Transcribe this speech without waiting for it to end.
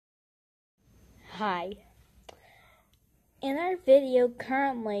Hi. In our video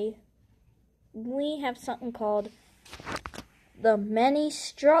currently, we have something called the many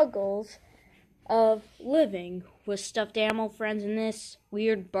struggles of living with stuffed animal friends in this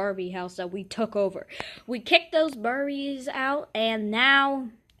weird Barbie house that we took over. We kicked those Barbies out and now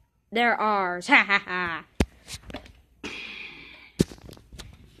they're ours. Ha ha ha.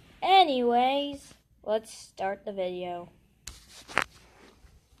 Anyways, let's start the video.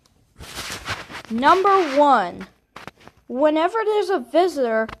 Number 1. Whenever there's a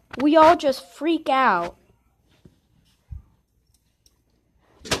visitor, we all just freak out.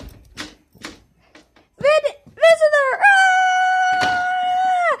 Visitor!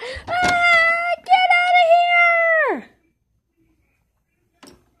 Ah! Ah! Get out of here!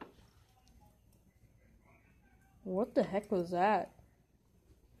 What the heck was that?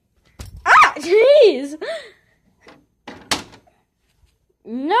 Ah! Jeez!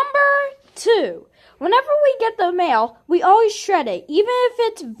 Number 2. Whenever we get the mail, we always shred it, even if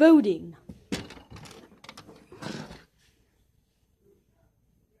it's voting.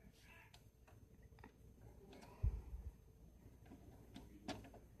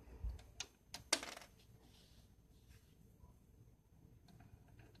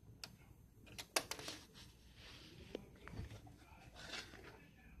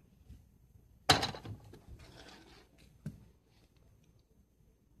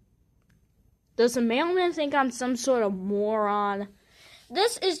 Does the mailman think I'm some sort of moron?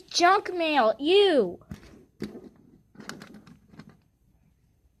 This is junk mail. Ew.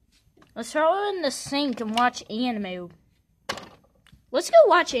 Let's throw it in the sink and watch anime. Let's go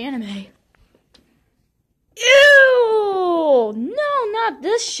watch anime. Ew! No, not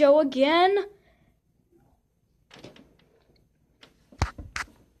this show again.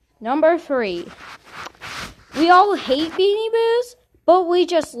 Number 3. We all hate Beanie Boos, but we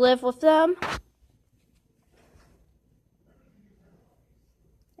just live with them.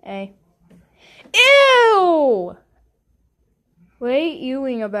 Hey. Ew! What are you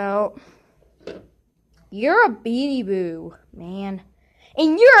ewing about? You're a Beanie Boo, man.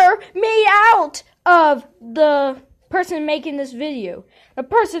 And you're made out of the person making this video. The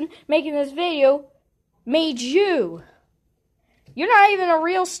person making this video made you. You're not even a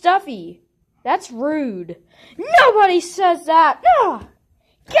real Stuffy. That's rude. Nobody says that. No!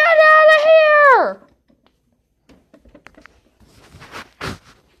 Get out of here!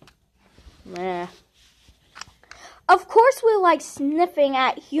 Nah. Of course we like sniffing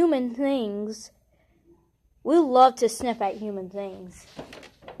at human things. We love to sniff at human things.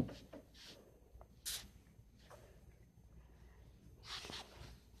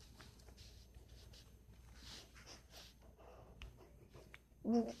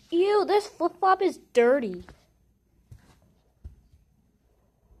 Ew, this flip-flop is dirty.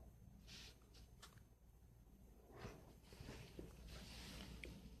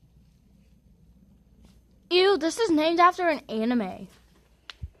 Ew, this is named after an anime.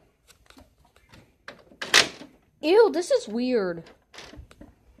 Ew, this is weird.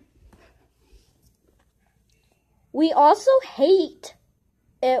 We also hate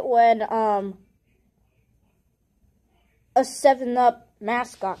it when a 7-Up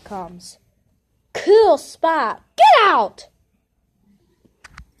mascot comes. Cool spot. Get out!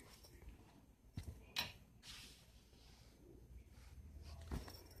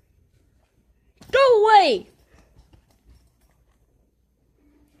 Go away!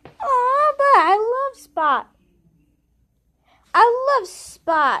 Aw, but I love Spot. I love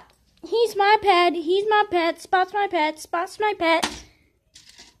Spot. He's my pet. He's my pet. Spot's my pet. Spot's my pet.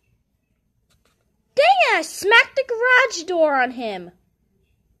 Dang it, I smacked the garage door on him.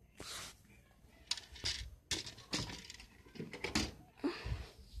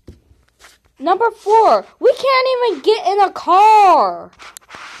 Number 4. We can't even get in a car.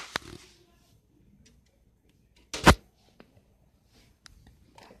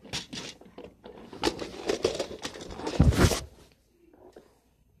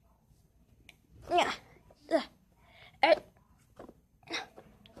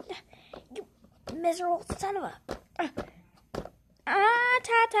 You miserable son of a...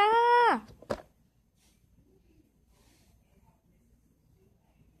 ta-ta!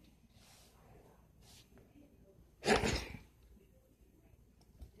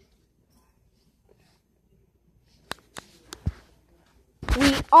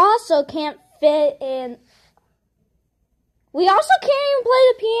 We also can't fit in... We also can't even play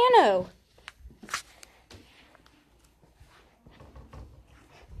the piano.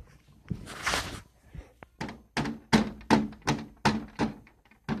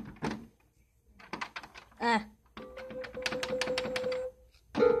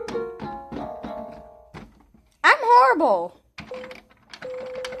 horrible.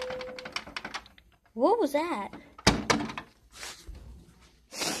 What was that?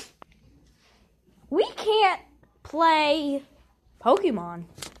 We can't play Pokemon.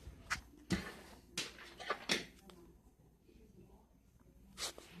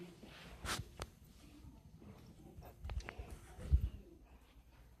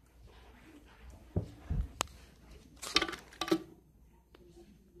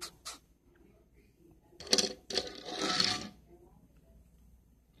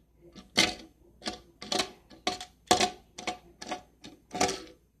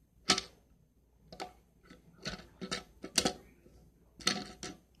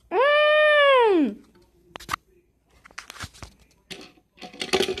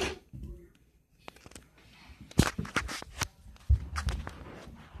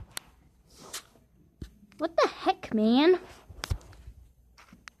 What the heck, man?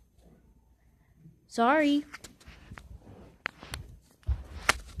 Sorry.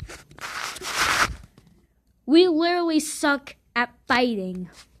 We literally suck at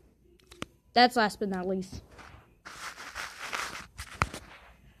fighting. That's last but not least.